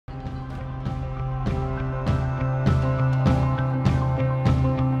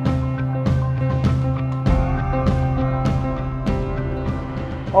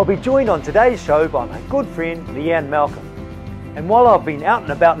I'll be joined on today's show by my good friend Leanne Malcolm. And while I've been out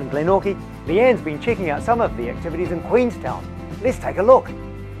and about in Glenorchy, Leanne's been checking out some of the activities in Queenstown. Let's take a look.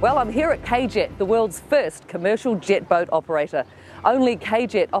 Well, I'm here at KJet, the world's first commercial jet boat operator. Only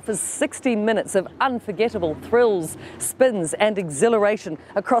KJet offers 60 minutes of unforgettable thrills, spins and exhilaration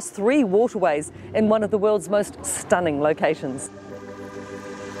across 3 waterways in one of the world's most stunning locations.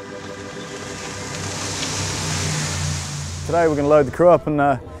 Today we're going to load the crew up and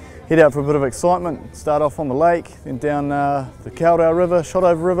head out for a bit of excitement. Start off on the lake, then down the Kowdale River,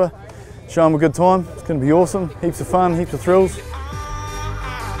 Shotover River. Show them a good time. It's going to be awesome. Heaps of fun, heaps of thrills.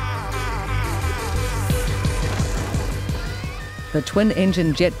 The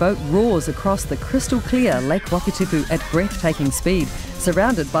twin-engine jet boat roars across the crystal-clear Lake Wakatipu at breathtaking speed,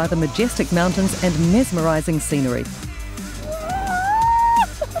 surrounded by the majestic mountains and mesmerising scenery.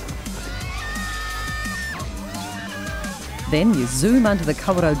 Then you zoom under the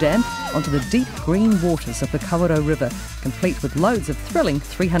Kawerau Dam onto the deep green waters of the Kawerau River, complete with loads of thrilling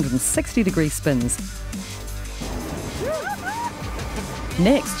 360-degree spins.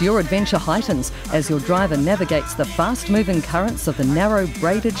 Next, your adventure heightens as your driver navigates the fast-moving currents of the narrow,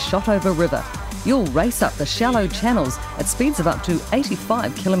 braided Shotover River. You'll race up the shallow channels at speeds of up to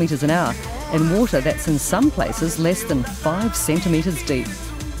 85 kilometres an hour in water that's in some places less than 5 centimetres deep.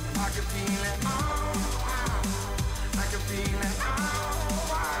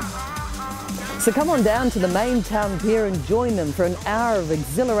 So come on down to the main town pier and join them for an hour of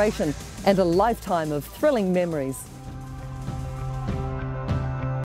exhilaration and a lifetime of thrilling memories.